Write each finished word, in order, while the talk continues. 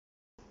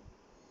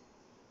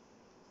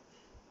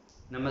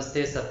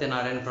Namaste,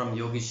 Satyanarayan from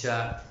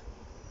Yogisha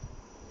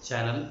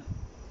channel.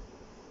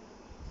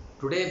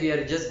 Today we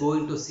are just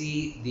going to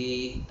see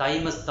the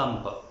thymus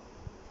thump.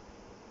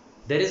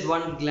 There is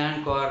one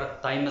gland called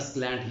thymus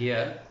gland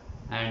here,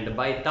 and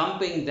by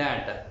thumping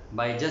that,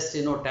 by just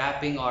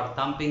tapping or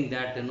thumping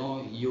that,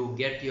 you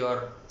get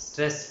your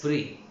stress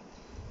free,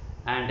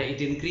 and it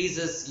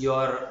increases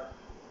your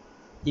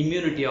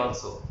immunity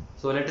also.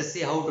 So let us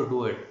see how to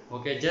do it.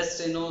 Okay, just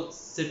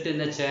sit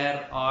in a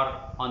chair or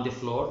on the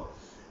floor,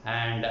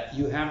 and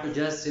you have to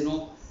just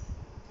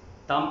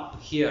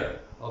thump here.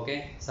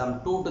 Okay,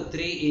 some 2 to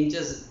 3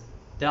 inches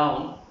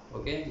down.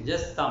 Okay,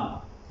 just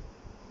thump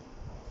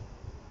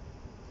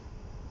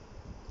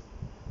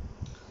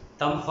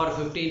for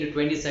 15 to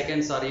 20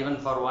 seconds or even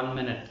for 1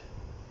 minute.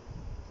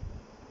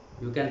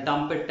 You can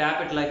thump it,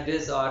 tap it like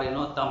this, or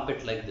thump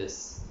it like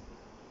this.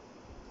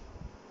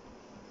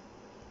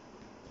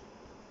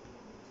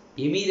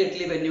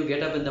 Immediately when you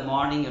get up in the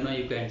morning,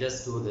 you can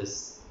just do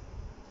this.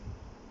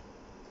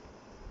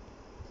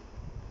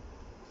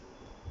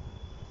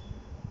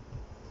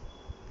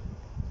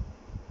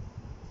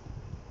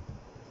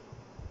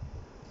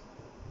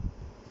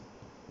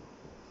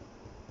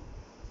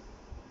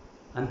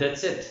 And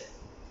that's it.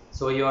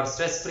 So you are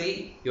stress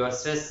free, your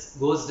stress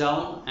goes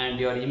down, and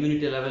your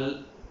immunity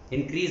level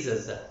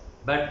increases.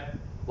 But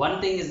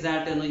one thing is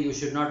that you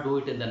should not do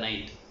it in the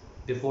night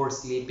before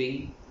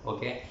sleeping.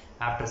 Okay,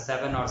 after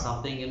 7 or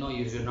something,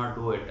 you should not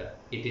do it.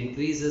 It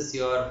increases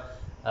your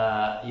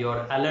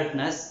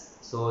alertness,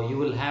 so you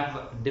will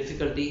have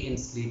difficulty in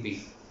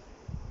sleeping.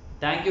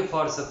 Thank you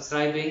for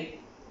subscribers.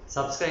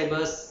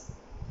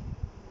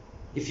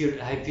 If you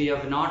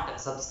have not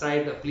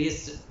subscribed,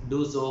 please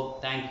do so.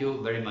 Thank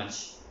you very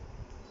much.